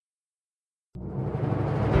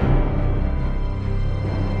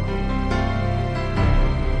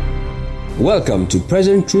Welcome to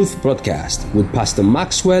Present Truth Broadcast with Pastor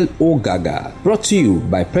Maxwell Ogaga, brought to you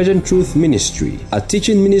by Present Truth Ministry, a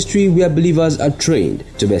teaching ministry where believers are trained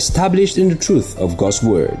to be established in the truth of God's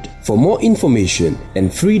Word. For more information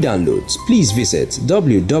and free downloads, please visit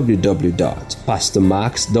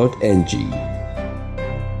www.pastormax.ng.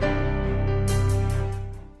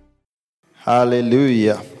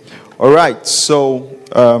 Hallelujah. All right, so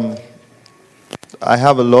I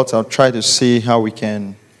have a lot. I'll try to see how we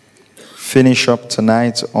can finish up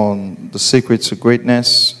tonight on the secrets to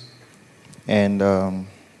greatness and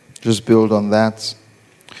just build on that.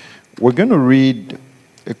 We're going to read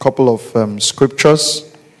a couple of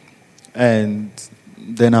scriptures and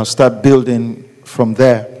then I'll start building from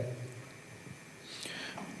there.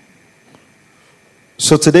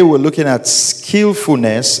 So today we're looking at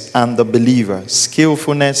skillfulness and the believer.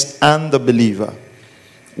 Skillfulness and the believer.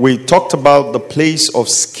 We talked about the place of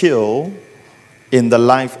skill in the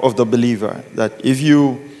life of the believer. That if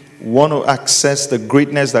you want to access the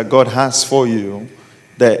greatness that God has for you,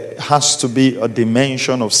 there has to be a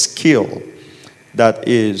dimension of skill that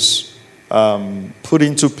is put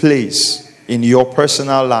into place in your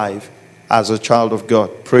personal life as a child of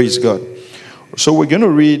God. Praise God. So we're going to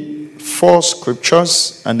read 4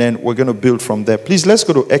 scriptures and then we're going to build from there. Please, let's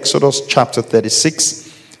go to Exodus chapter 36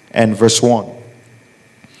 and verse 1.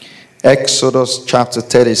 Exodus chapter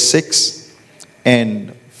 36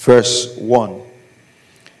 and verse 1.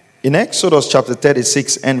 In Exodus chapter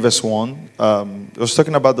 36 and verse 1, it was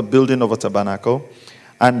talking about the building of a tabernacle.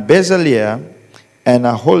 And Bezalel and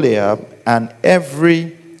Aholiab and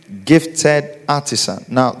every gifted artisan.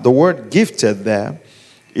 Now, the word gifted there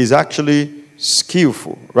is actually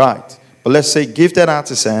skillful, right? But let's say gifted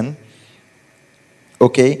artisan,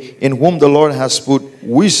 okay, in whom the Lord has put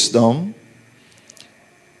wisdom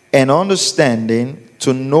and understanding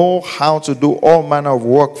to know how to do all manner of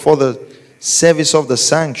work for the service of the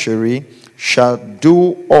sanctuary, shall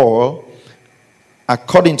do all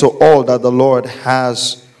according to all that the Lord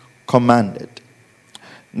has commanded.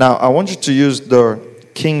 Now, I want you to use the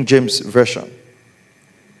King James Version.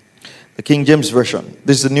 The King James Version.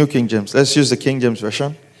 This is the New King James. Let's use the King James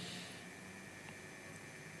Version.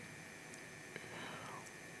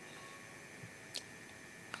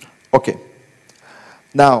 Okay.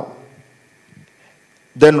 Now,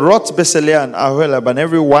 then wrought Bezalel and Aholiab and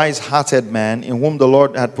every wise-hearted man in whom the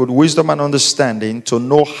Lord had put wisdom and understanding to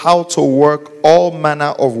know how to work all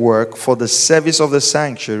manner of work for the service of the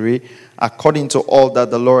sanctuary according to all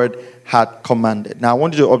that the Lord had commanded. Now I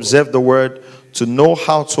want you to observe the word to know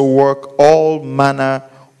how to work all manner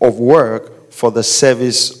of work for the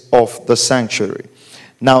service of the sanctuary.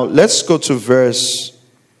 Now let's go to verse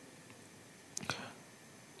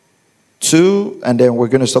 2, and then we're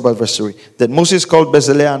going to stop at verse 3. That Moses called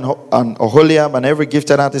Bezalel and Aholiab and every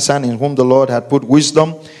gifted artisan in whom the Lord had put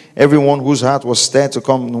wisdom, everyone whose heart was stirred to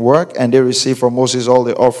come and work, and they received from Moses all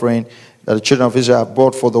the offering that the children of Israel had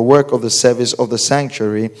brought for the work of the service of the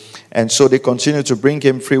sanctuary. And so they continued to bring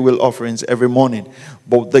him free will offerings every morning.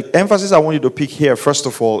 But the emphasis I want you to pick here, first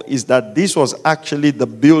of all, is that this was actually the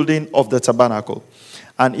building of the tabernacle.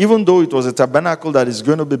 And even though it was a tabernacle that is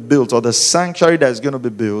going to be built, or the sanctuary that is going to be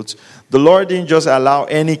built, the Lord didn't just allow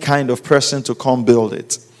any kind of person to come build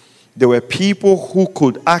it. There were people who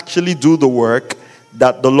could actually do the work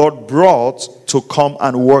that the Lord brought to come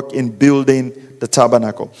and work in building the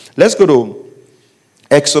tabernacle. Let's go to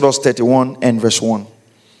Exodus 31 and verse 1.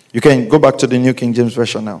 You can go back to the New King James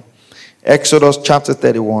Version now. Exodus chapter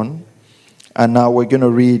 31, and now we're going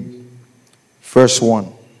to read verse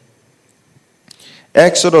 1.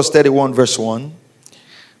 Exodus 31 verse 1.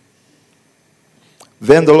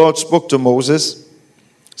 Then the Lord spoke to Moses,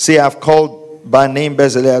 "See, I have called by name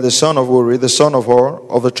Bezalel, the son of Uri, the son of Hur,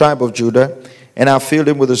 of the tribe of Judah, and I have filled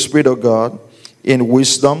him with the Spirit of God, in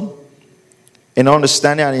wisdom, in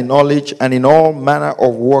understanding, and in knowledge, and in all manner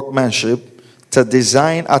of workmanship, to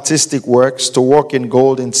design artistic works, to work in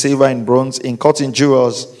gold, in silver, in bronze, in cutting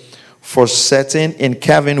jewels, for setting, in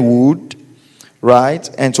carving wood," right?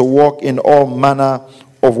 And to walk in all manner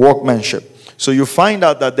of workmanship. So you find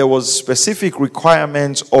out that there was specific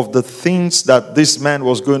requirements of the things that this man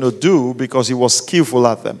was going to do because he was skillful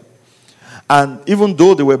at them. And even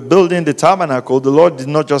though they were building the tabernacle, the Lord did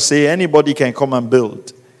not just say anybody can come and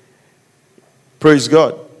build. Praise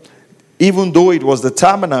God. Even though it was the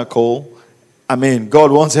tabernacle,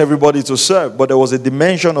 God wants everybody to serve, but there was a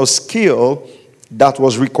dimension of skill that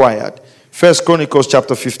was required. 1 Chronicles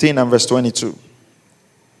chapter 15 and verse 22.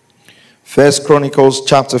 1 Chronicles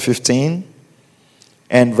chapter 15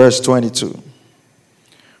 and verse 22.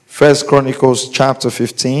 1 Chronicles chapter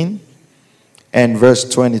 15 and verse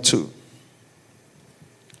 22.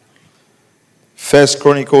 First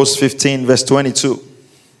Chronicles 15 verse 22.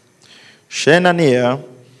 Shenaniah,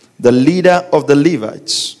 the leader of the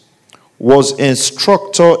Levites, was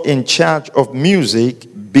instructor in charge of music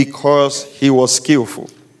because he was skillful.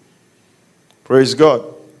 Praise God.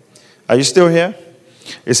 Are you still here?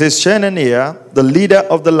 It says Shenaniah, the leader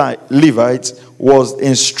of the Levites, was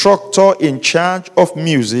instructor in charge of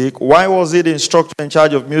music. Why was he the instructor in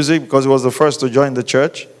charge of music? Because he was the first to join the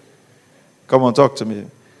church. Come on, talk to me.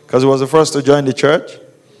 Because he was the first to join the church?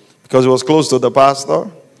 Because he was close to the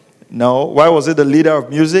pastor? No. Why was he the leader of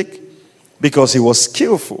music? Because he was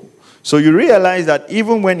skillful. So you realize that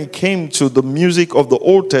even when it came to the music of the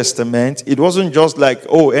Old Testament, it wasn't just like,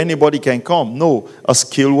 oh, anybody can come. No, a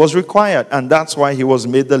skill was required. And that's why he was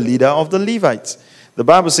made the leader of the Levites. The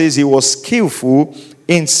Bible says he was skillful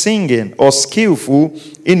in singing or skillful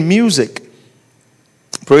in music.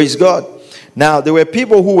 Praise God. Now, there were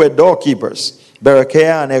people who were doorkeepers.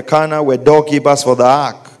 Berechiah and Elkanah were doorkeepers for the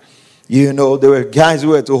ark. You know, there were guys who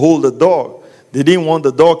were to hold the door. They didn't want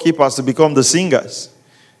the doorkeepers to become the singers.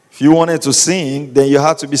 If you wanted to sing, then you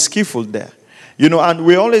had to be skillful there. You know, and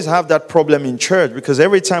we always have that problem in church because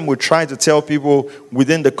every time we try to tell people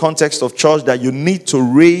within the context of church that you need to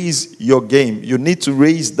raise your game, you need to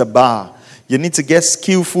raise the bar, you need to get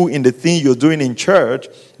skillful in the thing you're doing in church,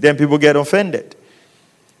 then people get offended.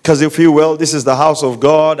 Because they feel, well, this is the house of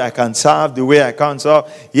God, I can serve the way I can serve.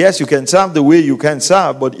 Yes, you can serve the way you can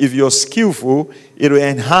serve, but if you're skillful, it will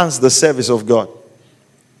enhance the service of God.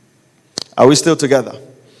 Are we still together?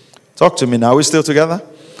 Talk to me now. Are we still together?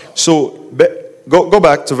 So, go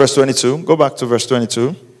back to verse 22. Go back to verse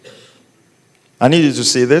 22. I need you to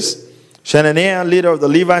see this. Shenaniah, leader of the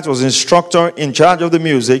Levites, was instructor in charge of the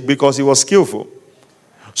music because he was skillful.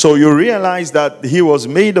 So you realize that he was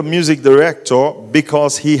made a music director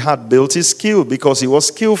because he had built his skill, because he was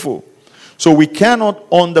skillful. So we cannot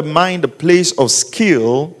undermine the place of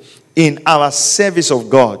skill in our service of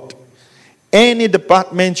God. Any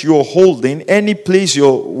department you're holding, any place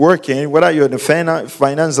you're working, whether you're in the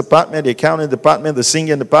finance department, the accounting department, the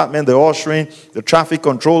singing department, the ushering, the traffic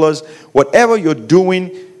controllers, whatever you're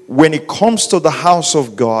doing, when it comes to the house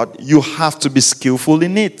of God, you have to be skillful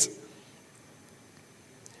in it.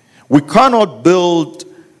 We cannot build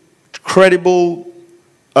credible,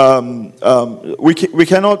 we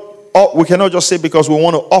cannot just say because we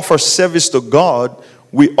want to offer service to God,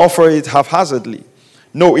 we offer it haphazardly.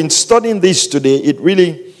 No, in studying this today, it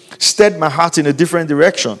really stirred my heart in a different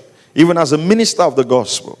direction, even as a minister of the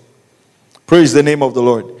gospel. Praise the name of the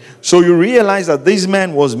Lord. So you realize that this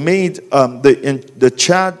man was made he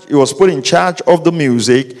was put in charge of the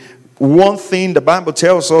music. One thing the Bible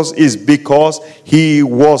tells us is because he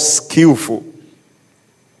was skillful.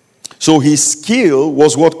 So his skill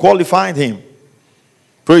was what qualified him.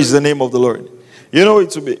 Praise the name of the Lord.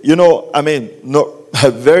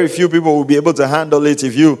 Very few people will be able to handle it.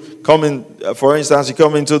 If you come in, for instance, you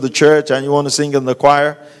come into the church and you want to sing in the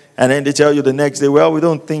choir, and then they tell you the next day, well, we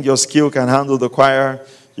don't think your skill can handle the choir.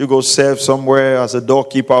 You go serve somewhere as a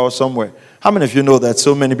doorkeeper or somewhere. How many of you know that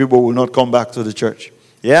so many people will not come back to the church?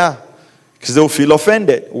 Yeah. Because they'll feel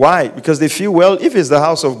offended. Why? Because they feel, well, if it's the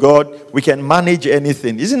house of God, we can manage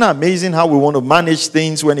anything. Isn't it amazing how we want to manage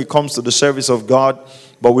things when it comes to the service of God,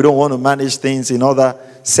 but we don't want to manage things in other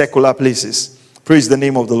secular places? Praise the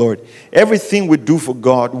name of the Lord. Everything we do for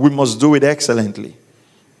God, we must do it excellently.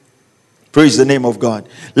 Praise the name of God.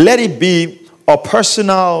 Let it be a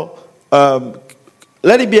personal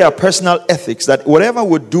ethics that whatever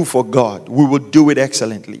we do for God, we will do it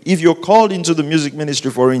excellently. If you're called into the music ministry,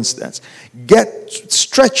 for instance,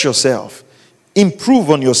 stretch yourself, improve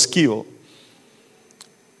on your skill.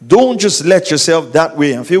 Don't just let yourself that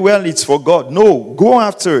way and feel, well, it's for God. No, go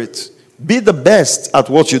after it. Be the best at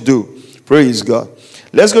what you do. Praise God.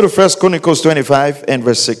 Let's go to 1 Chronicles 25 and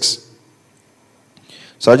verse 6.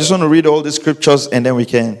 So I just want to read all the scriptures and then we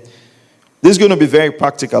can. This is going to be very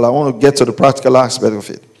practical. I want to get to the practical aspect of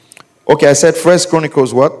it. Okay, I said 1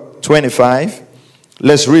 Chronicles what? 25.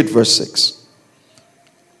 Let's read verse 6.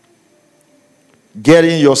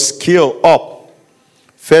 Getting your skill up.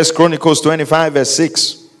 1 Chronicles 25 verse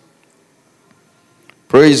 6.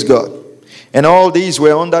 Praise God. And all these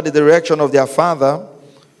were under the direction of their father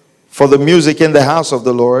for the music in the house of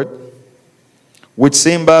the Lord, with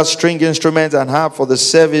cymbals, string instruments, and harp for the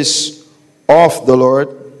service of the Lord.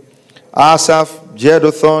 Asaph,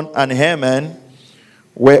 Jeduthun, and Heman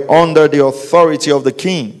were under the authority of the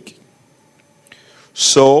king.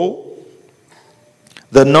 So,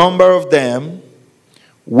 the number of them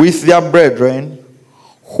with their brethren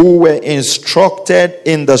who were instructed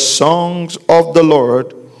in the songs of the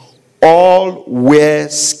Lord, all were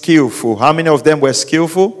skillful. How many of them were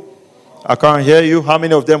skillful? I can't hear you. How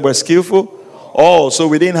many of them were skillful? All. So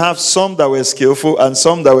we didn't have some that were skillful and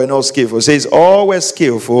some that were not skillful. It says all were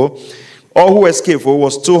skillful. All who were skillful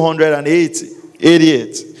was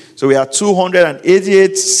 288. So we had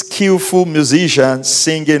 288 skillful musicians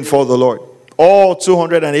singing for the Lord. All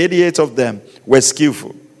 288 of them were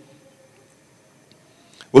skillful.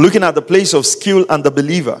 We're looking at the place of skill and the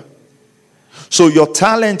believer. So your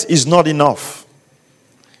talent is not enough.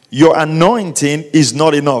 Your anointing is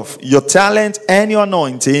not enough. Your talent and your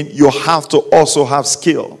anointing, you have to also have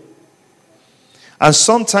skill. And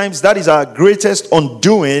sometimes that is our greatest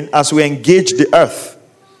undoing as we engage the earth.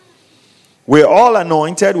 We're all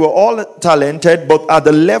anointed, we're all talented, but at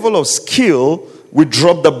the level of skill, we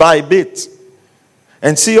drop the bar a bit.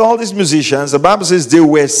 And see, all these musicians, the Bible says they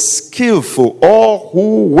were skillful. All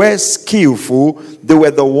who were skillful, they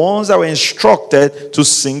were the ones that were instructed to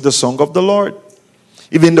sing the song of the Lord.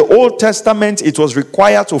 If in the Old Testament it was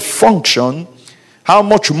required to function, how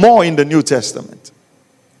much more in the New Testament?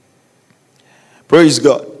 Praise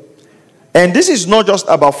God. And this is not just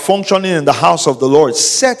about functioning in the house of the Lord.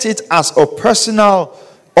 Set it as a personal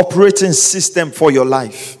operating system for your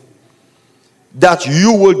life. That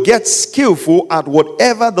you will get skillful at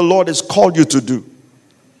whatever the Lord has called you to do.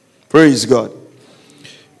 Praise God.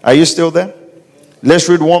 Are you still there? Let's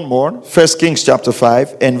read one more. 1 Kings chapter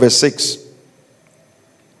 5 and verse 6.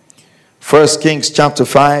 1 Kings chapter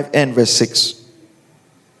 5 and verse 6.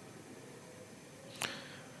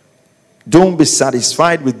 Don't be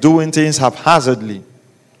satisfied with doing things haphazardly.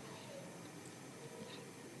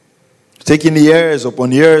 Taking years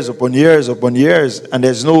upon years upon years upon years, and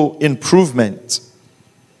there's no improvement.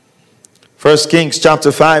 1 Kings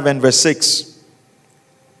chapter 5 and verse 6.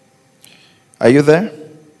 Are you there?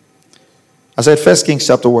 I said 1 Kings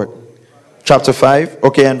chapter what? Chapter 5.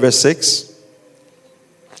 Okay, and verse 6.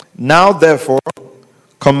 Now therefore,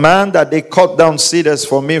 command that they cut down cedars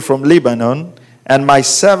for me from Lebanon, and my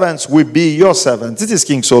servants will be your servants. This is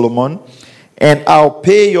King Solomon. And I'll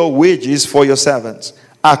pay your wages for your servants,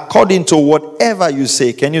 according to whatever you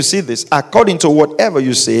say. Can you see this? According to whatever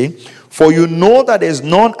you say. For you know that there is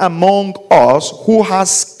none among us who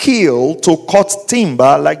has skill to cut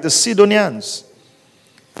timber like the Sidonians.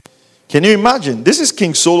 Can you imagine? This is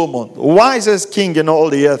King Solomon, the wisest king in all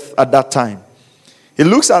the earth at that time. He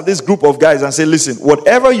looks at this group of guys and says, listen,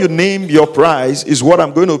 whatever you name your price is what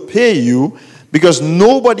I'm going to pay you, because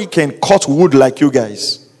nobody can cut wood like you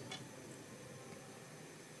guys.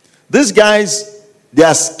 These guys,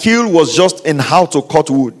 their skill was just in how to cut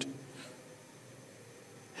wood.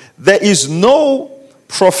 There is no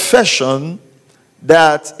profession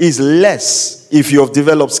that is less if you have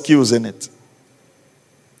developed skills in it.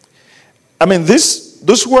 I mean,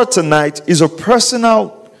 this word tonight is a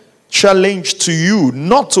personal challenge to you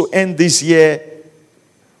not to end this year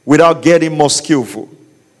without getting more skillful.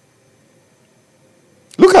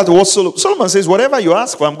 Look at what Solomon says, whatever you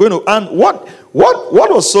ask for, I'm going to. And what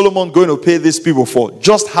was Solomon going to pay these people for?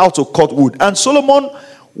 Just how to cut wood. And Solomon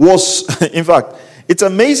was, in fact, it's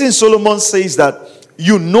amazing. Solomon says that,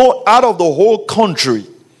 out of the whole country,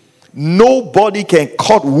 nobody can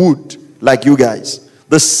cut wood like you guys.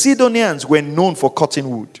 The Sidonians were known for cutting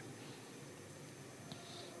wood.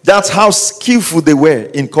 That's how skillful they were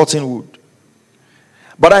in cutting wood.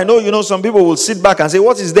 But I know, some people will sit back and say,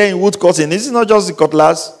 what is there in wood cutting? This is not just the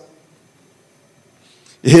cutlass.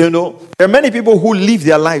 There are many people who live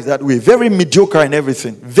their lives that way. Very mediocre in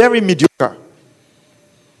everything. Very mediocre.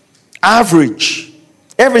 Average.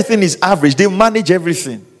 Everything is average. They manage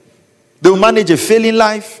everything. They'll manage a failing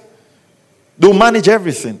life. They'll manage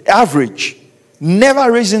everything. Average.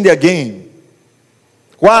 Never raising their game.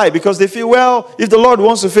 Why? Because they feel, well, if the Lord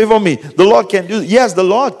wants to favor me, the Lord can do it. Yes, the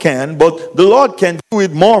Lord can, but the Lord can do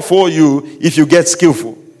it more for you if you get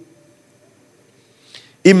skillful.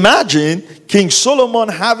 Imagine King Solomon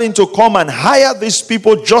having to come and hire these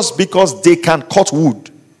people just because they can cut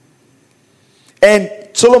wood. And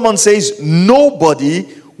Solomon says, no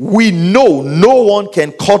one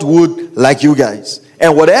can cut wood like you guys.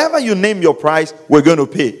 And whatever you name your price, we're going to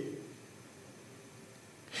pay.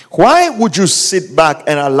 Why would you sit back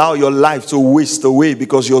and allow your life to waste away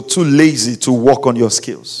because you're too lazy to work on your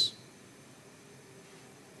skills?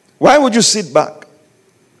 Why would you sit back?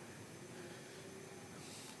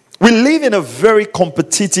 We live in a very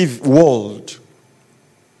competitive world.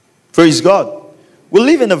 Praise God. We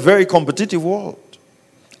live in a very competitive world.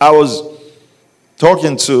 I was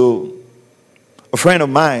talking to a friend of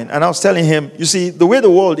mine and I was telling him, you see, the way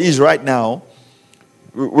the world is right now,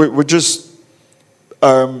 we're just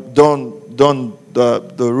done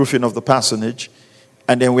the roofing of the parsonage,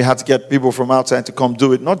 and then we had to get people from outside to come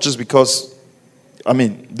do it, not just because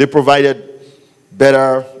they provided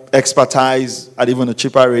better expertise at even a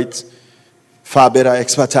cheaper rate, far better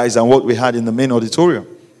expertise than what we had in the main auditorium.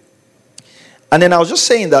 And then I was just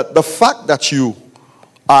saying that the fact that you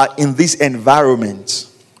are in this environment,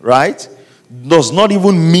 right, does not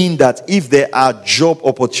even mean that if there are job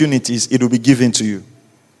opportunities, it will be given to you.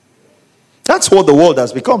 That's what the world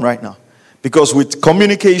has become right now. Because with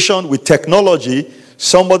communication, with technology,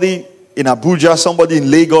 somebody in Abuja, somebody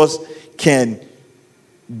in Lagos can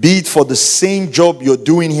bid for the same job you're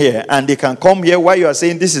doing here. And they can come here while you are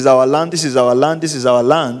saying, this is our land, this is our land, this is our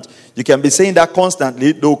land. You can be saying that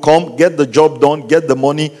constantly. They'll come, get the job done, get the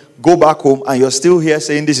money, go back home, and you're still here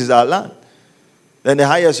saying this is our land. Then the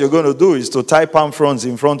highest you're going to do is to tie palm fronds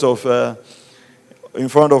in front of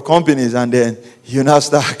companies, and then you now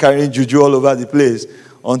start carrying juju all over the place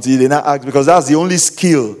until they now act, because that's the only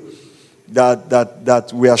skill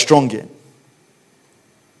that we are strong in.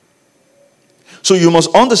 So you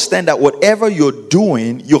must understand that whatever you're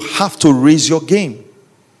doing, you have to raise your game.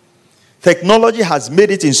 Technology has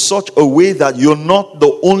made it in such a way that you're not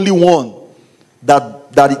the only one that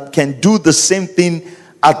it can do the same thing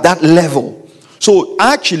at that level. So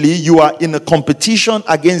actually, you are in a competition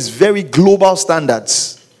against very global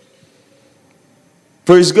standards.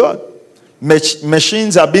 Praise God.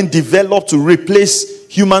 Machines are being developed to replace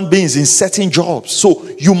human beings in certain jobs. So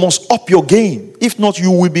you must up your game. If not, you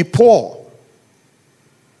will be poor.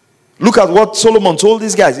 Look at what Solomon told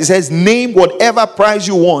these guys. He says, name whatever price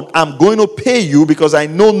you want. I'm going to pay you because I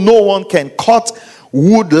know no one can cut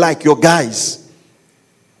wood like your guys.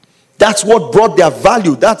 That's what brought their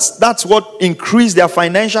value. That's what increased their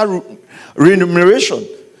financial remuneration.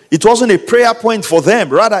 It wasn't a prayer point for them.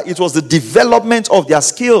 Rather, it was the development of their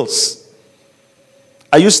skills.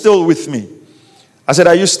 Are you still with me? I said,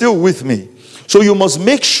 are you still with me? So you must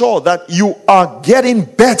make sure that you are getting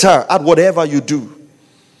better at whatever you do.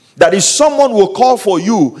 That if someone will call for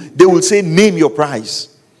you, they will say, name your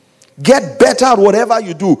price. Get better at whatever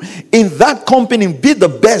you do. In that company, be the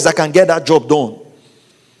best that can get that job done.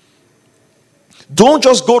 Don't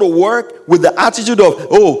just go to work with the attitude of,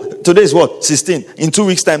 oh, today is what? 16. In 2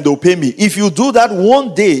 weeks' time, they'll pay me. If you do that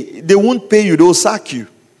one day, they won't pay you. They'll sack you.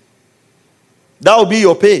 That will be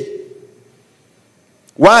your pay.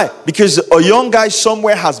 Why? Because a young guy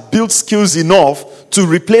somewhere has built skills enough to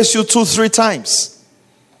replace you 2-3 times.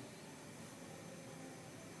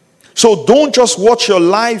 So don't just watch your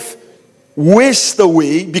life waste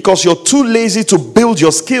away because you're too lazy to build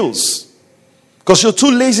your skills. Because you're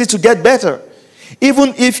too lazy to get better.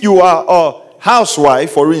 Even if you are a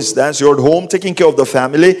housewife, for instance, you're at home taking care of the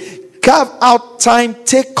family, carve out time,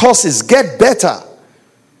 take courses, get better.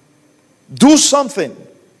 Do something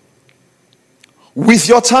with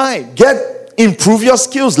your time. Improve your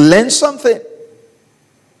skills, learn something.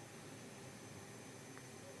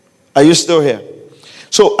 Are you still here?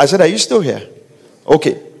 So I said, are you still here?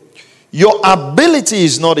 Okay. Your ability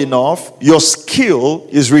is not enough. Your skill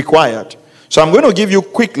is required. So I'm going to give you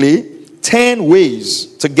quickly 10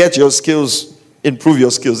 ways to get your skills, improve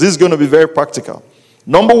your skills. This is going to be very practical.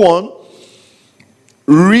 Number 1,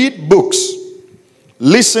 read books.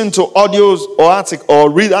 Listen to audios or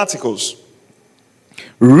read articles.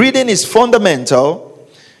 Reading is fundamental.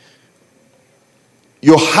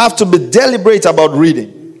 You have to be deliberate about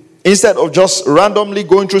reading. Instead of just randomly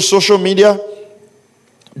going through social media,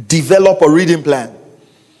 develop a reading plan.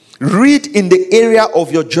 Read in the area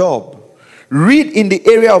of your job. Read in the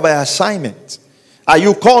area of an assignment. Are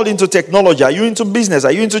you called into technology? Are you into business?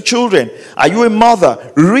 Are you into children? Are you a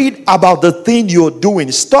mother? Read about the thing you're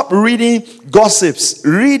doing. Stop reading gossips.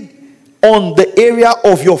 Read on the area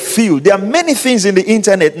of your field. There are many things in the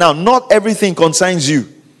internet now. Not everything concerns you.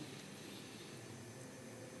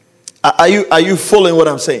 Are you following what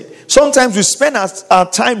I'm saying? Sometimes we spend our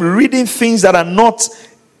time reading things that are not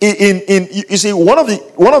in you see, one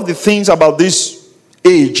of the things about this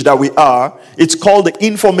age that we are, it's called the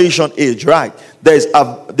information age, right? There's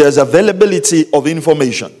availability of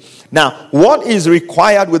information. Now, what is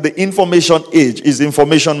required with the information age is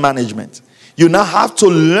information management. You now have to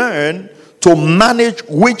learn to manage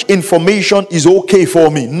which information is okay for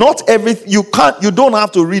me. Not everything. You don't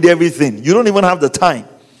have to read everything. You don't even have the time.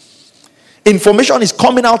 Information is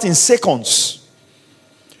coming out in seconds.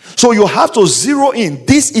 So you have to zero in.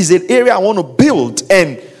 This is an area I want to build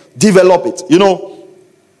and develop it. You know,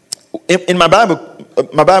 in my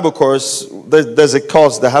Bible course, there's a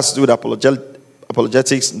course that has to do with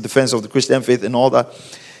apologetics and defense of the Christian faith and all that.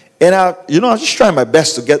 And I just trying my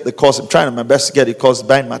best to get the course. I'm trying my best to get the course,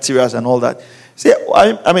 buying materials and all that. See,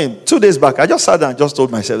 I mean, 2 days back, I just sat down and just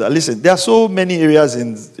told myself that, listen, there are so many areas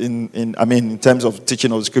in terms of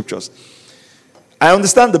teaching of the scriptures. I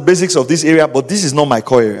understand the basics of this area, but this is not my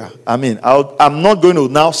core area. I'm not going to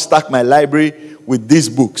now stack my library with these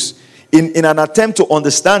books. In an attempt to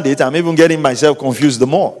understand it, I'm even getting myself confused the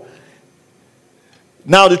more.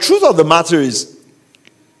 Now, the truth of the matter is,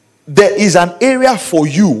 there is an area for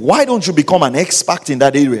you. Why don't you become an expert in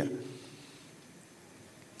that area?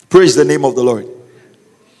 Praise the name of the Lord.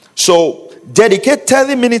 So, dedicate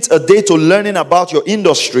 30 minutes a day to learning about your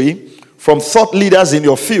industry from thought leaders in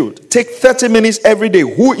your field. Take 30 minutes every day.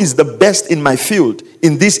 Who is the best in my field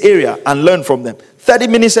in this area, and learn from them. 30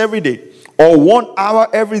 minutes every day or 1 hour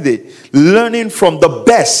every day, learning from the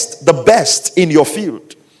best in your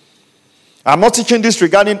field. I'm not teaching this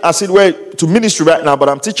regarding, as it were, to ministry right now, but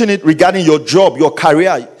I'm teaching it regarding your job, your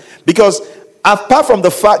career. Because apart from the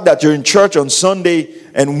fact that you're in church on Sunday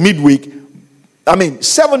and midweek,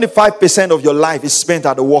 75% of your life is spent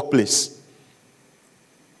at the workplace.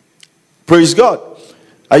 Praise God.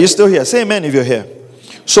 Are you still here? Say amen if you're here.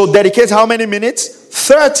 So dedicate how many minutes?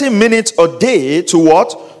 30 minutes a day to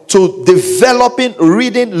what? To developing,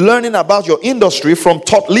 reading, learning about your industry from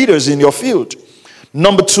top leaders in your field.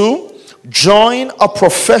 Number 2, join a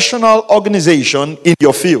professional organization in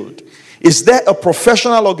your field. Is there a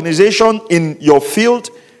professional organization in your field?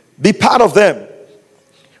 Be part of them.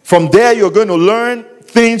 From there, you're going to learn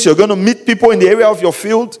things. You're going to meet people in the area of your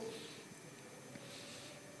field.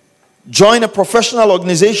 Join a professional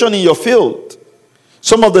organization in your field.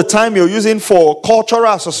 Some of the time you're using for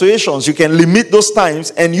cultural associations, you can limit those times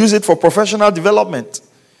and use it for professional development.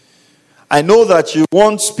 I know that you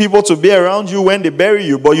want people to be around you when they bury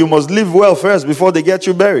you, but you must live well first before they get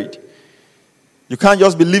you buried. You can't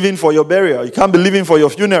just be living for your burial. You can't be living for your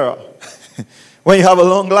funeral when you have a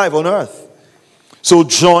long life on earth. So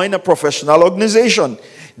join a professional organization.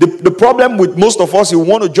 The problem with most of us, we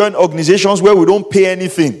want to join organizations where we don't pay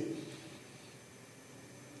anything.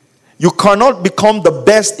 You cannot become the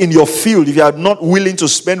best in your field if you are not willing to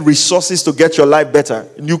spend resources to get your life better.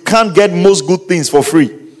 You can't get most good things for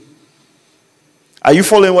free. Are you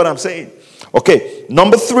following what I'm saying? Okay.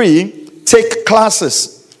 Number 3, take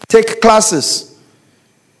classes. Take classes.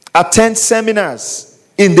 Attend seminars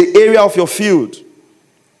in the area of your field.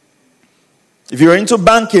 If you're into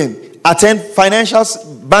banking, attend financial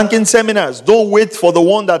banking seminars. Don't wait for the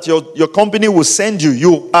one that your company will send you.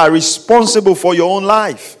 You are responsible for your own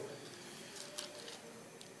life.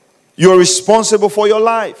 You're responsible for your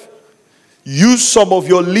life. Use some of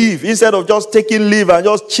your leave instead of just taking leave and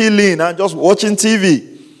just chilling and just watching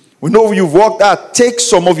TV. We know you've worked out. Take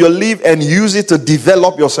some of your leave and use it to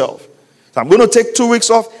develop yourself. So I'm going to take 2 weeks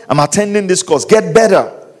off. I'm attending this course. Get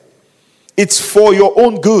better. It's for your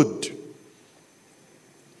own good.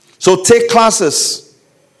 So take classes.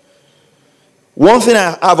 One thing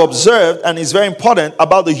I've observed, and it's very important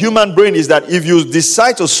about the human brain, is that if you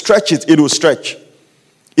decide to stretch it, it will stretch.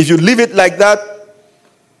 If you leave it like that,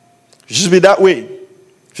 it should be that way.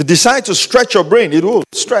 If you decide to stretch your brain, it will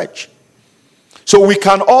stretch. So we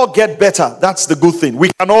can all get better. That's the good thing. We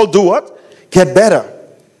can all do what? Get better.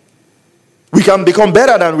 We can become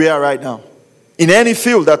better than we are right now in any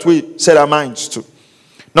field that we set our minds to.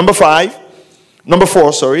 Number 4,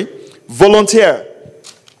 volunteer.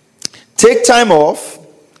 Take time off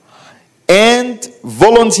and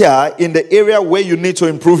volunteer in the area where you need to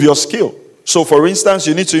improve your skill. So, for instance,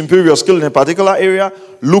 you need to improve your skill in a particular area.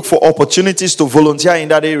 Look for opportunities to volunteer in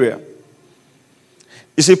that area.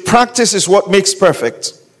 You see, practice is what makes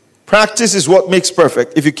perfect. Practice is what makes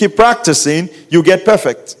perfect. If you keep practicing, you get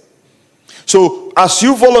perfect. So, as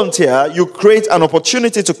you volunteer, you create an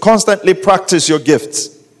opportunity to constantly practice your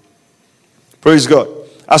gifts. Praise God.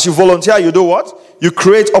 As you volunteer, you do what? You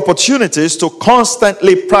create opportunities to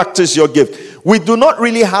constantly practice your gift. We do not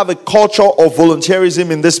really have a culture of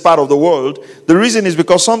volunteerism in this part of the world. The reason is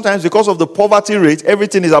because sometimes, because of the poverty rate,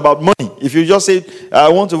 everything is about money. If you just say, I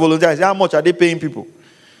want to volunteer, I say, how much are they paying people?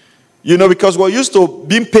 You know, because we're used to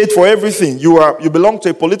being paid for everything. You belong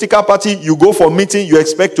to a political party, you go for a meeting, you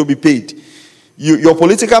expect to be paid. Your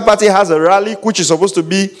political party has a rally, which is supposed to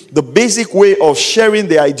be the basic way of sharing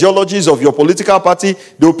the ideologies of your political party.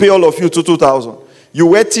 They'll pay all of you to 2,000. You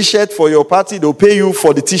wear t-shirt for your party, they'll pay you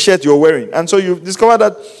for the t-shirt you're wearing. And so you discover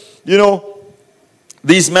that,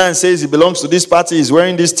 this man says he belongs to this party, he's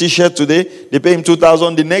wearing this t-shirt today, they pay him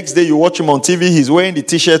 2,000. The next day you watch him on TV, he's wearing the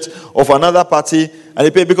t-shirt of another party, and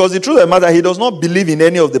they pay, because the truth of the matter, he does not believe in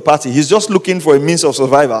any of the party. He's just looking for a means of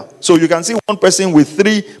survival. So you can see one person with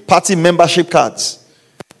 3 party membership cards.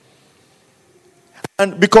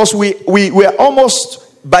 And because we are almost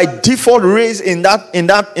by default raised in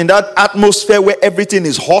that atmosphere where everything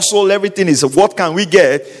is hustle, everything is what can we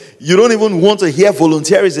get. you don't even want to hear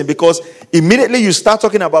volunteerism, because immediately you start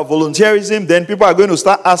talking about volunteerism, then people are going to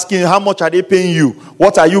start asking, how much are they paying you?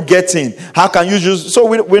 What are you getting? How can you use? So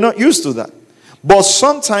we're not used to that. But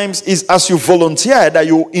sometimes it's as you volunteer that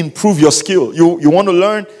you improve your skill. You want to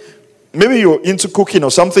learn. Maybe you're into cooking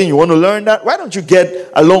or something, you want to learn that. Why don't you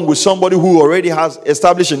get along with somebody who already has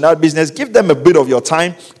established in that business? Give them a bit of your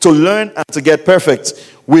time to learn and to get perfect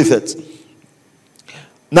with it.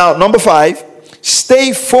 Now, number 5,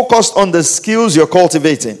 stay focused on the skills you're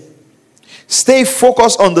cultivating. Stay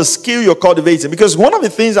focused on the skill you're cultivating. Because one of the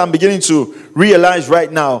things I'm beginning to realize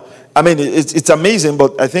right now, I mean, it's amazing,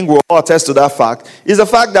 but I think we'll all attest to that fact, is the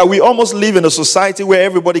fact that we almost live in a society where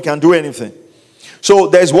everybody can do anything. So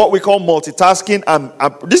there's what we call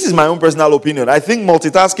multitasking. This is my own personal opinion. I think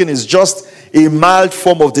multitasking is just a mild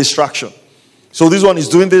form of distraction. So this one is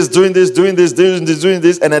doing this,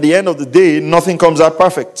 and at the end of the day, nothing comes out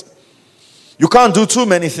perfect. You can't do too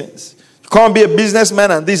many things. You can't be a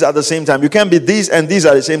businessman and this at the same time. You can't be this and this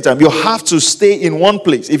at the same time. You have to stay in one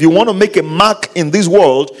place. If you want to make a mark in this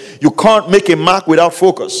world, you can't make a mark without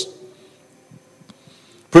focus.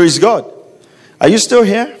 Praise God. Are you still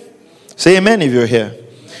here? Say amen if you're here.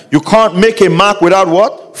 You can't make a mark without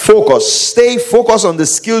what? Focus. Stay focused on the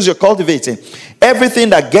skills you're cultivating. Everything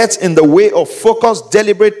that gets in the way of focus,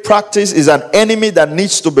 deliberate practice is an enemy that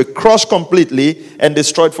needs to be crushed completely and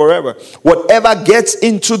destroyed forever. Whatever gets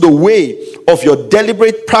into the way of your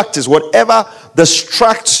deliberate practice, whatever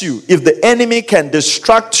distracts you, if the enemy can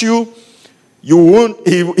distract you, he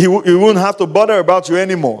won't have to bother about you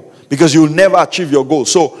anymore, because you'll never achieve your goal.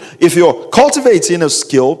 So if you're cultivating a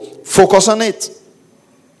skill, focus on it.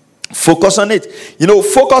 Focus on it. You know,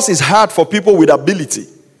 focus is hard for people with ability.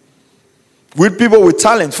 With people with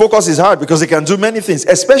talent, focus is hard because they can do many things.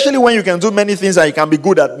 Especially when you can do many things and you can be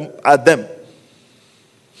good at them.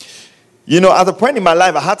 You know, at the point in my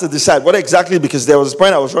life, I had to decide what exactly, because there was a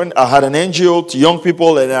point I had an NGO to young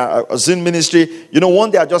people and I was in ministry. You know,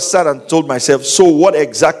 one day I just sat and told myself, so what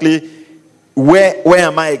exactly, where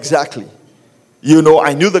am I exactly? You know,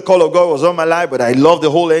 I knew the call of God was on my life, but I loved the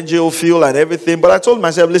whole NGO field and everything. But I told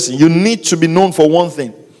myself, listen, you need to be known for one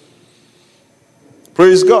thing.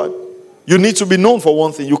 Praise God. You need to be known for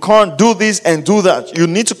one thing. You can't do this and do that. You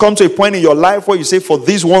need to come to a point in your life where you say, for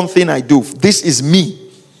this one thing I do, this is me.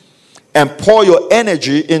 And pour your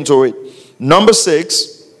energy into it. Number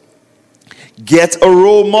 6, get a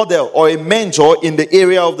role model or a mentor in the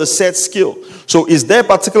area of the said skill. So is there a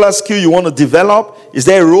particular skill you want to develop? Is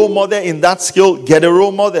there a role model in that skill? Get a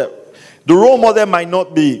role model. The role model might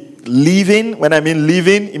not be living. When I mean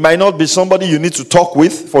living, it might not be somebody you need to talk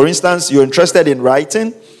with. For instance, you're interested in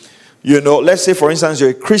writing. You know, let's say, for instance, you're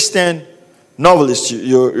a Christian novelist.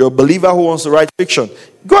 You're a believer who wants to write fiction.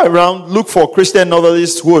 Go around, look for Christian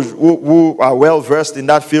novelists who are well versed in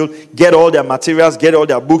that field. Get all their materials, get all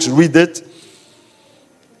their books, read it.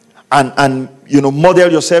 And you know,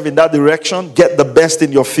 model yourself in that direction. Get the best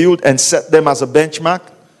in your field and set them as a benchmark.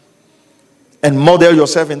 And model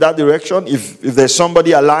yourself in that direction. If there's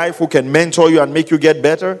somebody alive who can mentor you and make you get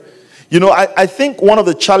better. You know, I think one of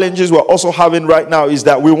the challenges we're also having right now is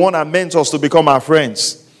that we want our mentors to become our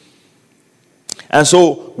friends. And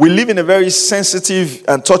so we live in a very sensitive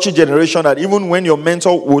and touchy generation that even when your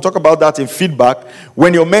mentor, we'll talk about that in feedback,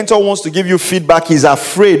 when your mentor wants to give you feedback, he's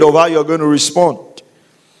afraid of how you're going to respond.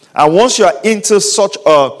 And once you're into such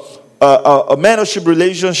a mentorship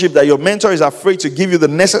relationship that your mentor is afraid to give you the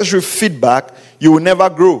necessary feedback, you will never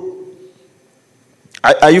grow.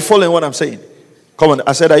 Are you following what I'm saying? Come on,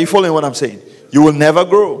 I said, are you following what I'm saying? You will never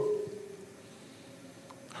grow.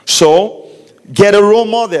 So, get a role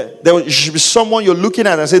model. There should be someone you're looking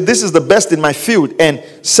at and say, this is the best in my field, and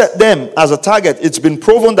set them as a target. It's been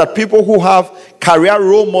proven that people who have career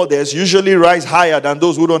role models usually rise higher than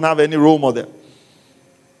those who don't have any role model.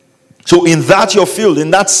 So in that your field,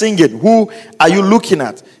 in that singing, who are you looking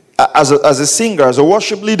at? As a singer, as a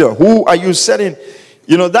worship leader, who are you setting?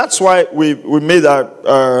 You know, that's why we made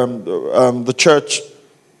the church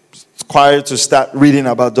choir to start reading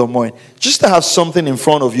about Don Moen. Just to have something in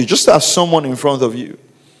front of you. Just to have someone in front of you.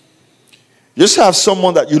 Just have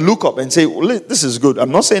someone that you look up and say, well, this is good.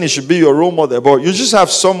 I'm not saying it should be your role model, but you just have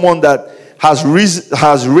someone that has raised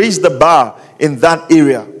the bar in that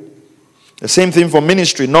area. The same thing for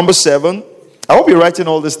ministry. Number 7. I hope you're writing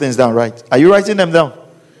all these things down, right? Are you writing them down?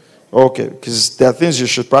 Okay, because there are things you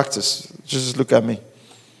should practice. Just look at me.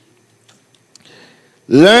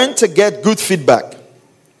 Learn to get good feedback.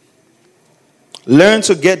 Learn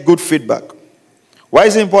to get good feedback. Why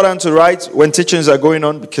is it important to write when teachings are going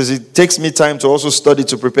on? Because it takes me time to also study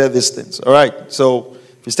to prepare these things. All right. So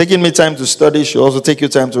if it's taking me time to study, it should also take you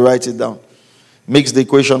time to write it down. Makes the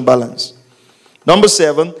equation balance. Number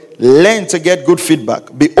 7, learn to get good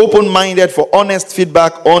feedback. Be open-minded for honest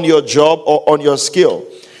feedback on your job or on your skill.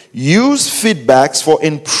 Use feedbacks for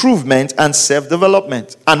improvement and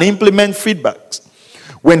self-development, and implement feedbacks.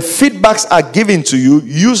 When feedbacks are given to you,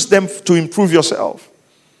 use them to improve yourself.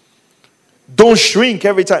 Don't shrink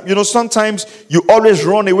every time. Sometimes you always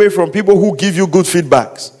run away from people who give you good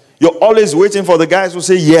feedbacks. You're always waiting for the guys who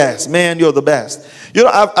say, yes, man, you're the best.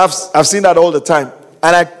 I've seen that all the time.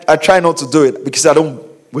 And I try not to do it because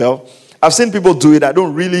I've seen people do it. I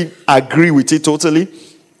don't really agree with it totally.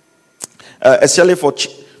 Especially for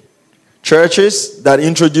churches that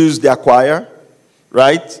introduce their choir,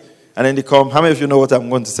 right? And then they come. How many of you know what I'm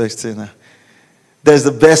going to say now? There's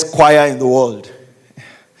the best choir in the world.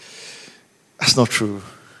 That's not true.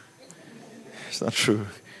 It's not true.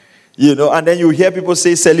 And then you hear people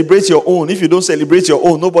say, celebrate your own. If you don't celebrate your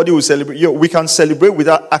own, nobody will celebrate. We can celebrate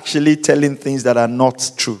without actually telling things that are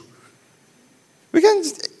not true.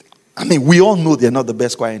 We all know they're not the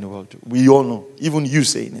best choir in the world. We all know. Even you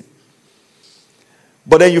saying it.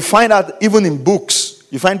 But then you find out, even in books,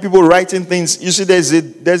 you find people writing things. You see, there's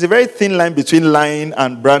a very thin line between lying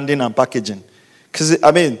and branding and packaging. Because,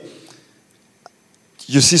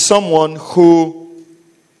 you see someone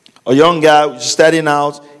a young guy starting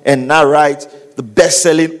out, and now write the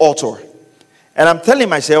best-selling author. And I'm telling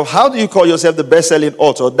myself, how do you call yourself the best-selling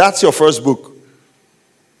author? That's your first book.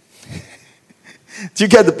 Do you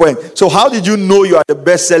get the point? So how did you know you are the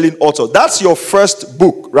best-selling author? That's your first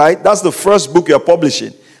book, right? That's the first book you're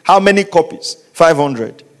publishing. How many copies?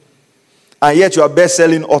 500. And yet you are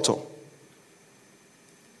best-selling author.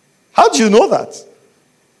 How do you know that?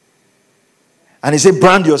 And he said,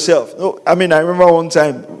 brand yourself. No, I remember one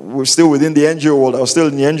time, we were still within the NGO world. I was still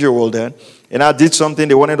in the NGO world then. And I did something.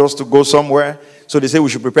 They wanted us to go somewhere. So they said we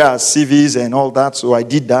should prepare our CVs and all that. So I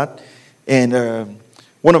did that. And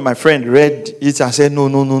one of my friends read it and said, no.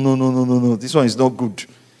 This one is not good.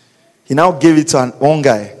 He now gave it to one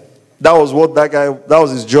guy. That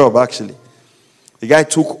was his job actually. The guy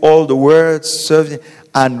took all the words, served it,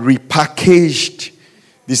 and repackaged.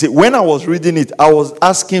 They said, when I was reading it, I was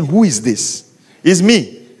asking, who is this? It's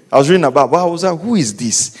me. I was reading about, I was like, who is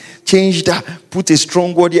this? Change that, put a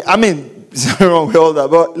strong word here. There's nothing wrong with all that.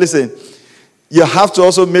 But listen, you have to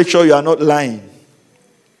also make sure you are not lying.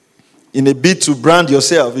 In a bid to brand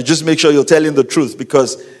yourself, you just make sure you're telling the truth,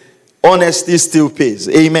 because honesty still pays.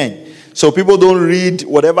 Amen. So people don't read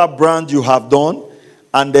whatever brand you have done,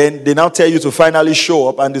 and then they now tell you to finally show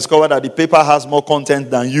up and discover that the paper has more content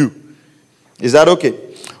than you. Is that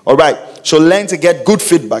okay? All right. So learn to get good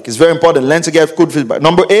feedback. It's very important. Learn to get good feedback.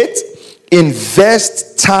 Number 8,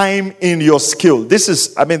 invest time in your skill. This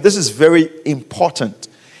is very important.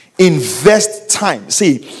 Invest time.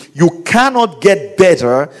 See, you cannot get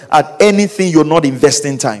better at anything you're not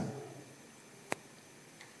investing time.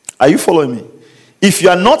 Are you following me? If you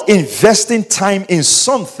are not investing time in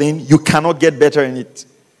something, you cannot get better in it.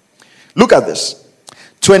 Look at this.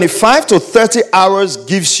 25 to 30 hours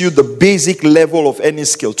gives you the basic level of any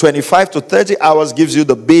skill. 25 to 30 hours gives you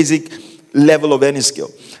the basic level of any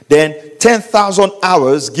skill. Then 10,000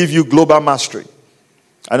 hours give you global mastery.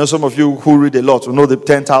 I know some of you who read a lot will know the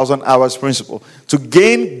 10,000 hours principle. To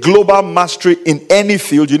gain global mastery in any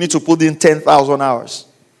field, you need to put in 10,000 hours.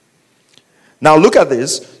 Now look at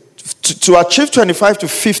this. To achieve 25 to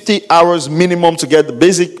 50 hours minimum to get the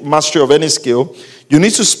basic mastery of any skill, you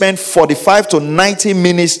need to spend 45 to 90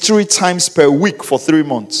 minutes 3 times per week for 3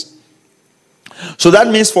 months. So that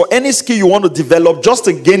means for any skill you want to develop, just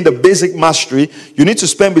to gain the basic mastery, you need to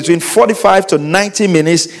spend between 45 to 90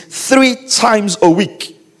 minutes 3 times a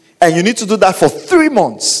week. And you need to do that for 3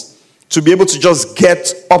 months to be able to just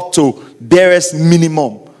get up to barest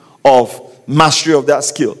minimum of mastery of that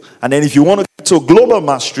skill. And then if you want to get to global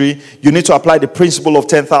mastery, you need to apply the principle of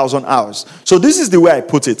 10,000 hours. So this is the way I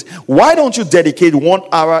put it. Why don't you dedicate 1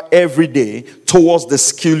 hour every day towards the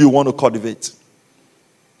skill you want to cultivate?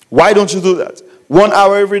 Why don't you do that? 1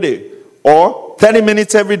 hour every day or 30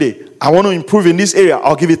 minutes every day. I want to improve in this area.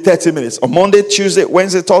 I'll give you 30 minutes. On Monday, Tuesday,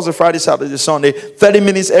 Wednesday, Thursday, Friday, Saturday, Sunday, 30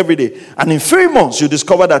 minutes every day. And in 3 months, you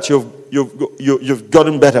discover that you've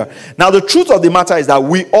gotten better. Now, the truth of the matter is that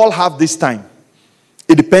we all have this time.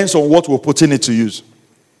 It depends on what we're putting it to use.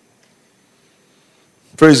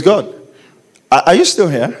 Praise God. Are you still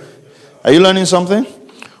here? Are you learning something?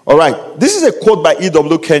 All right. This is a quote by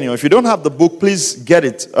E.W. Kenyon. If you don't have the book, please get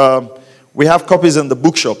it. We have copies in the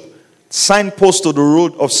bookshop. Signpost to the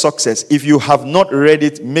Road of Success. If you have not read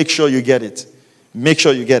it, make sure you get it. Make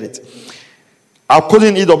sure you get it. I'll put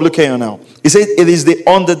in E.W. Kenyon now. He said, it is the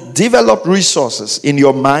underdeveloped resources in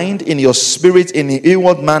your mind, in your spirit, in the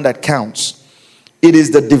inward man that counts. It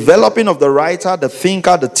is the developing of the writer, the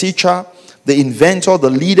thinker, the teacher, the inventor, the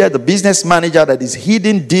leader, the business manager that is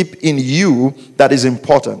hidden deep in you that is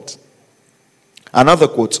important. Another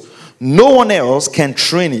quote, no one else can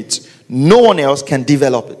train it. No one else can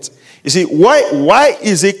develop it. You see, why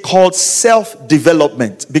is it called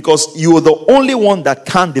self-development? Because you are the only one that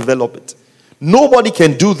can develop it. Nobody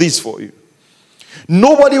can do this for you.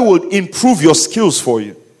 Nobody will improve your skills for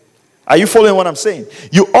you. Are you following what I'm saying?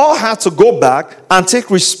 You all have to go back and take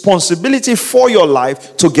responsibility for your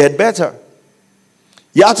life to get better.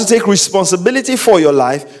 You have to take responsibility for your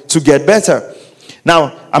life to get better.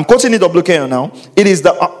 Now, I'm quoting E.W. Kenyon now. It is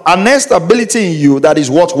the honest ability in you that is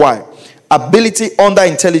what why. Ability under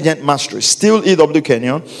intelligent mastery. Still E.W.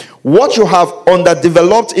 Kenyon. What you have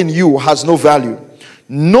underdeveloped in you has no value.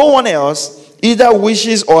 No one else either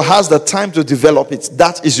wishes or has the time to develop it.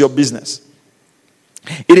 That is your business.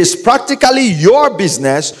 It is practically your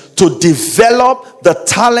business to develop the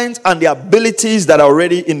talent and the abilities that are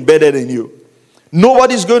already embedded in you.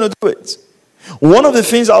 Nobody's going to do it. One of the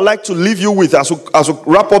things I would like to leave you with as we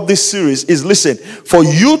wrap up this series is, listen, for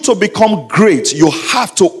you to become great, you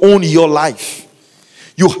have to own your life.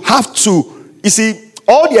 You have to, you see,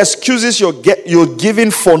 all the excuses you're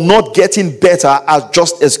giving for not getting better are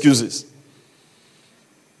just excuses.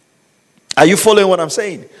 Are you following what I'm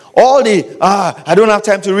saying? All the, I don't have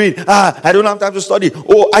time to read. I don't have time to study.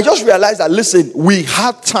 Oh, I just realized that, listen, we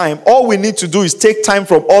have time. All we need to do is take time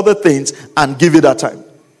from other things and give it that time.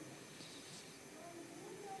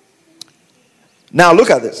 Now, look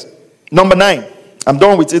at this. Number 9. I'm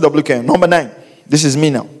done with EWK. Number 9. This is me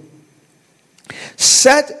now.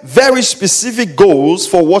 Set very specific goals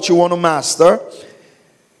for what you want to master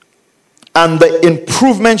and the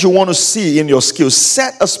improvement you want to see in your skills.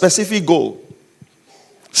 Set a specific goal.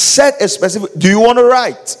 Set a specific. Do you want to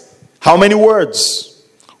write? How many words?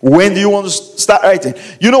 When do you want to start writing?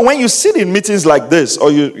 You know, when you sit in meetings like this, or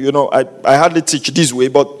I hardly teach this way,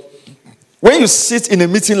 but when you sit in a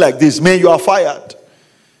meeting like this, man, you are fired.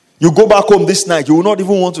 You go back home this night, you will not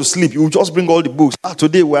even want to sleep. You will just bring all the books.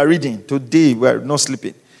 Today we are reading. Today we are not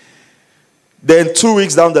sleeping. Then 2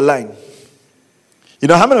 weeks down the line, you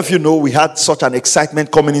know, how many of you know we had such an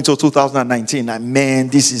excitement coming into 2019? And man,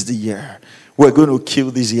 this is the year. We're going to kill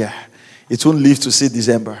this year. It won't live to see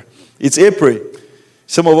December. It's April.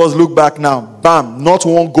 Some of us look back now. Bam, not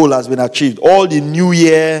one goal has been achieved. All the New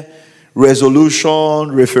Year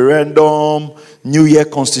resolution, referendum, New Year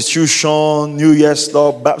constitution, New Year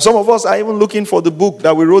stuff. Some of us are even looking for the book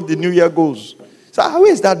that we wrote the New Year goals. So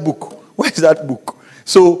where is that book? Where is that book?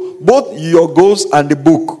 So both your goals and the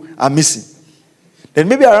book are missing. Then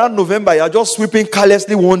maybe around November, you're just sweeping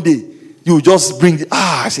carelessly one day. You just bring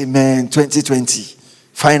I say, man, 2020,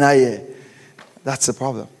 final year. That's the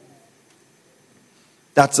problem.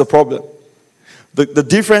 That's the problem. The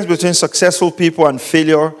difference between successful people and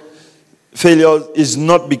failure is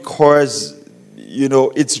not because,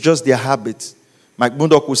 it's just their habit. Mike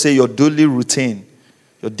Murdoch will say your daily routine.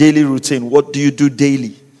 Your daily routine. What do you do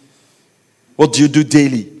daily? What do you do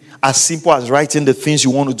daily? As simple as writing the things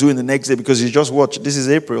you want to do in the next day, because you just watch. This is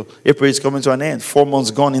April. April is coming to an end. 4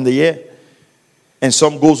 months gone in the year. And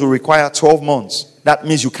some goals will require 12 months. That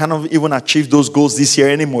means you cannot even achieve those goals this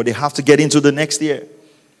year anymore. They have to get into the next year.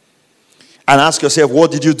 And ask yourself,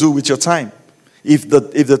 what did you do with your time? If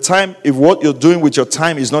what you're doing with your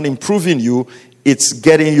time is not improving you, it's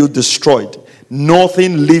getting you destroyed.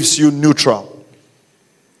 Nothing leaves you neutral.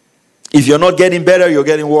 If you're not getting better, you're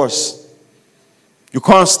getting worse. You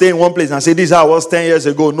can't stay in one place and say, this is how I was 10 years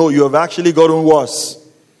ago. No, you have actually gotten worse.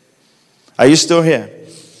 Are you still here?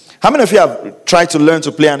 How many of you have tried to learn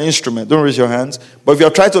to play an instrument? Don't raise your hands. But if you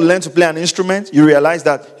have tried to learn to play an instrument, you realize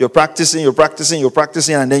that you're practicing,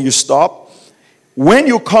 and then you stop. When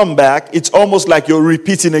you come back, it's almost like you're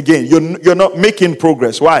repeating again. You're not making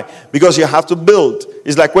progress. Why? Because you have to build.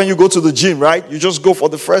 It's like when you go to the gym, right? You just go for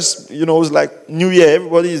the first, it's like New Year.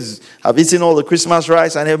 Everybody have eaten all the Christmas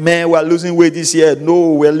rice and man, we're losing weight this year.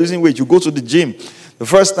 No, we're losing weight. You go to the gym. The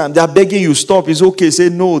first time, they're begging you, stop. It's okay. Say,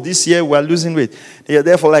 no, this year we're losing weight. You're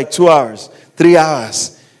there for like 2 hours, 3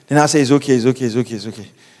 hours. Then I say, it's okay.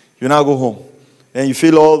 You now go home. Then you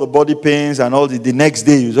feel all the body pains and all the next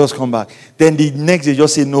day you just come back. Then the next day you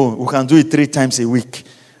just say, no, we can do it 3 times a week.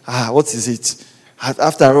 What is it?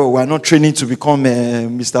 After all, we're not training to become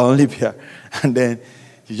Mr. Olympia. And then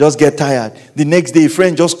you just get tired. The next day a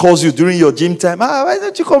friend just calls you during your gym time. Why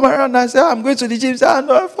don't you come around? I say, I'm going to the gym. Say,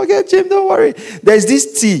 no, forget gym, don't worry. There's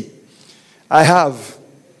this tea I have.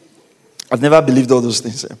 I've never believed all those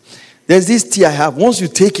things. There's this tea I have. Once you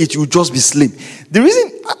take it, you'll just be slim. The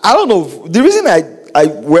reason, I don't know, the reason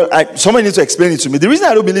somebody needs to explain it to me. The reason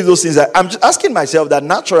I don't believe those things, I'm just asking myself that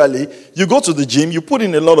naturally, you go to the gym, you put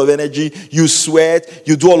in a lot of energy, you sweat,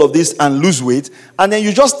 you do all of this and lose weight, and then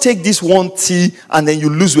you just take this one tea and then you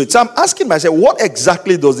lose weight. So I'm asking myself, what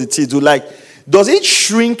exactly does the tea do? Like, does it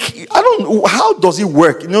shrink? I don't know. How does it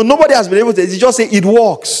work? Nobody has been able to. They just say it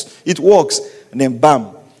works. It works. And then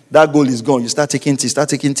bam, that goal is gone. You start taking tea.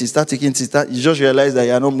 You just realize that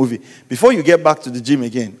you are not moving. Before you get back to the gym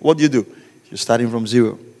again, what do? You're starting from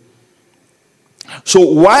zero. So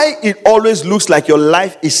why it always looks like your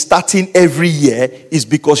life is starting every year is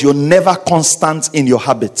because you're never constant in your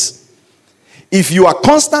habits. If you are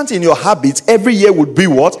constant in your habits, every year would be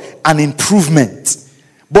what? An improvement.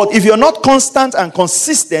 But if you're not constant and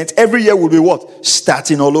consistent, every year will be what?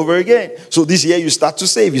 Starting all over again. So this year you start to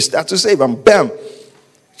save, and bam,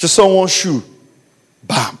 just someone's shoe.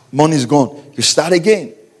 Bam, money's gone. You start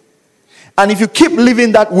again. And if you keep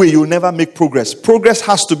living that way, you'll never make progress. Progress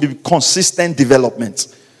has to be consistent development.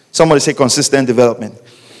 Somebody say consistent development.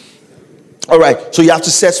 All right, so you have to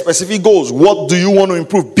set specific goals. What do you want to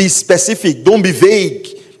improve? Be specific. Don't be vague.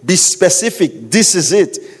 Be specific. This is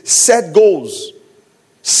it. Set goals.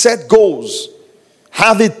 Set goals.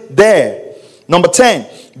 Have it there. Number 10,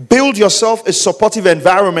 build yourself a supportive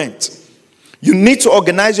environment. You need to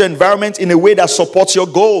organize your environment in a way that supports your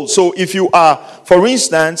goals. So if you are, for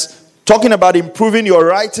instance, talking about improving your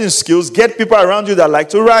writing skills, get people around you that like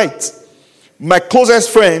to write. My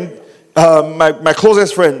closest friend, Pastor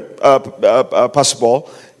Paul,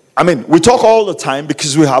 we talk all the time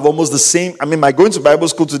because we have almost the same. My going to Bible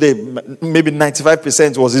school today, maybe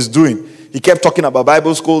 95% was his doing. He kept talking about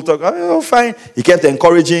Bible school, fine. He kept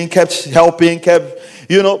encouraging, kept helping,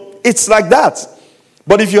 it's like that.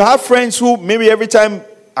 But if you have friends who maybe every time,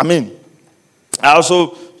 I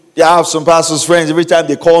have some pastors' friends, every time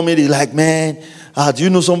they call me, they're like, man, do you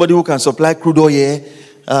know somebody who can supply crude oil here?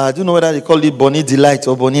 Do you know whether they call it Bonnie Delight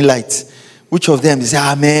or Bonnie Light? Which of them? They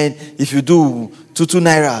say, man, if you do 2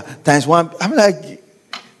 naira times 1, I'm like,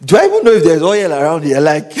 do I even know if there's oil around here?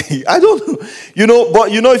 Like, I don't know.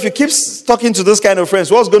 But if you keep talking to those kind of friends,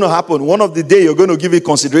 what's going to happen? One of the day you're going to give it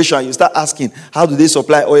consideration. You start asking, how do they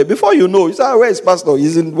supply oil? Before you know, you say, where is Pastor?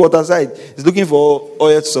 He's in Waterside. He's looking for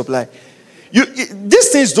oil to supply. These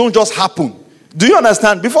things don't just happen. Do you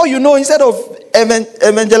understand? Before you know, instead of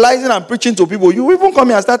evangelizing and preaching to people, you even come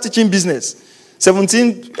here and start teaching business.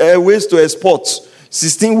 17 ways to export.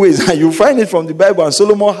 16 ways. And you find it from the Bible. And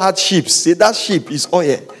Solomon had sheep. Say, that sheep is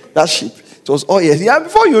oil. That sheep. It was oil. Yeah,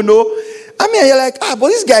 before you know, you're like, but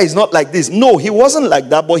this guy is not like this. No, he wasn't like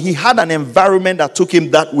that. But he had an environment that took him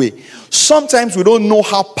that way. Sometimes we don't know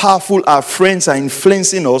how powerful our friends are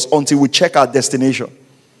influencing us until we check our destination.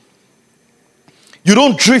 You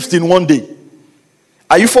don't drift in one day.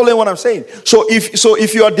 Are you following what I'm saying? So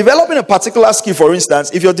if you are developing a particular skill, for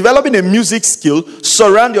instance, if you're developing a music skill,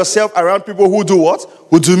 surround yourself around people who do what?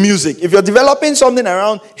 Who do music. If you're developing something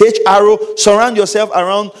around HRO, surround yourself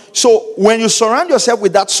around. So when you surround yourself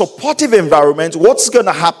with that supportive environment, what's going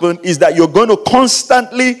to happen is that you're going to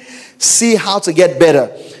constantly see how to get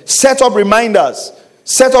better. Set up reminders.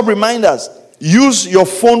 Use your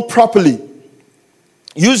phone properly.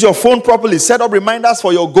 Set up reminders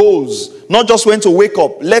for your goals. Not just when to wake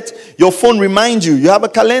up. Let your phone remind you. You have a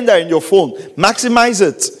calendar in your phone. Maximize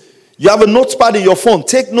it. You have a notepad in your phone.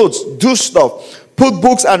 Take notes. Do stuff. Put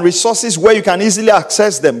books and resources where you can easily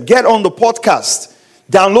access them. Get on the podcast.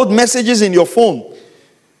 Download messages in your phone.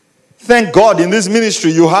 Thank God in this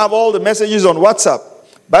ministry you have all the messages on WhatsApp.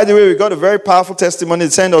 By the way, we got a very powerful testimony.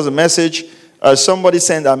 Send us a message. Somebody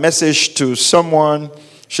sent a message to someone.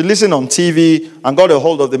 She listened on TV and got a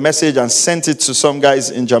hold of the message and sent it to some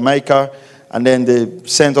guys in Jamaica. And then they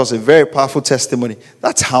sent us a very powerful testimony.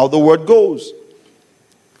 That's how the word goes.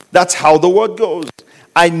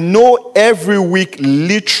 I know every week,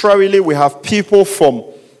 literally, we have people from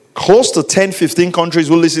close to 10, 15 countries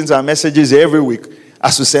who listen to our messages every week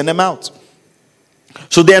as we send them out.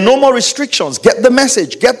 So there are no more restrictions. Get the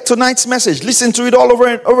message. Get tonight's message. Listen to it all over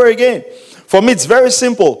and over again. For me, it's very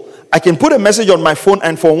simple. I can put a message on my phone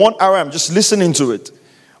and for 1 hour, I'm just listening to it.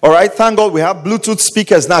 All right, thank God we have Bluetooth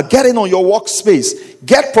speakers now. Get in on your workspace.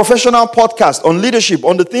 Get professional podcasts on leadership,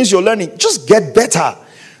 on the things you're learning. Just get better.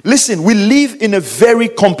 Listen, we live in a very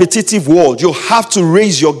competitive world. You have to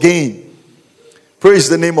raise your game. Praise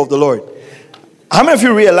the name of the Lord. How many of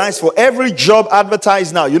you realize for every job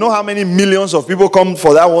advertised now, you know how many millions of people come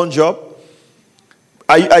for that one job?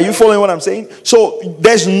 Are you following what I'm saying? So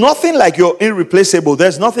there's nothing like you're irreplaceable.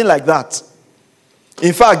 There's nothing like that.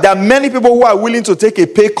 In fact, there are many people who are willing to take a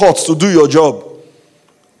pay cut to do your job.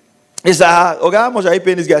 It's like, okay, how much are you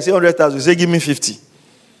paying this guy? I say 100,000. You say, give me 50.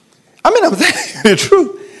 I mean, I'm telling you the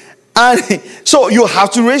truth. And so you have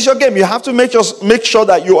to raise your game. You have to make sure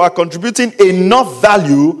that you are contributing enough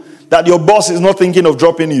value that your boss is not thinking of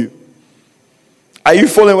dropping you. Are you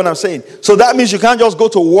following what I'm saying? So that means you can't just go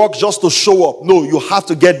to work just to show up. No, you have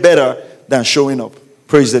to get better than showing up.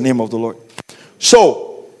 Praise the name of the Lord.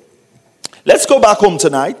 So, let's go back home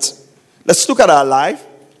tonight. Let's look at our life.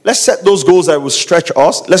 Let's set those goals that will stretch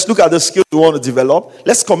us. Let's look at the skills we want to develop.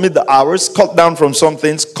 Let's commit the hours, cut down from some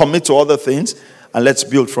things, commit to other things, and let's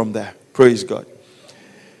build from there. Praise God.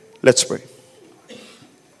 Let's pray.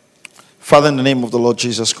 Father, in the name of the Lord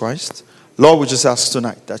Jesus Christ, Lord, we just ask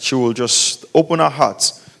tonight that you will just open our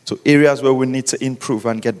hearts to areas where we need to improve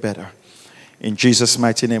and get better. In Jesus'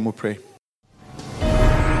 mighty name we pray.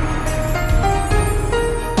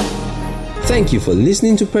 Thank you for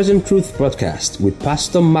listening to Present Truth Broadcast with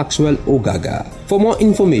Pastor Maxwell Ogaga. For more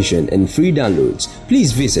information and free downloads,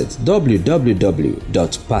 please visit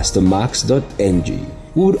www.pastormax.ng.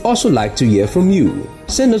 We would also like to hear from you.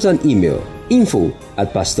 Send us an email,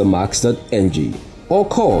 info@pastormax.ng, or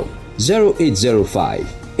call 0805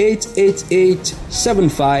 888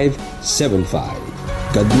 7575.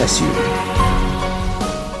 God bless you.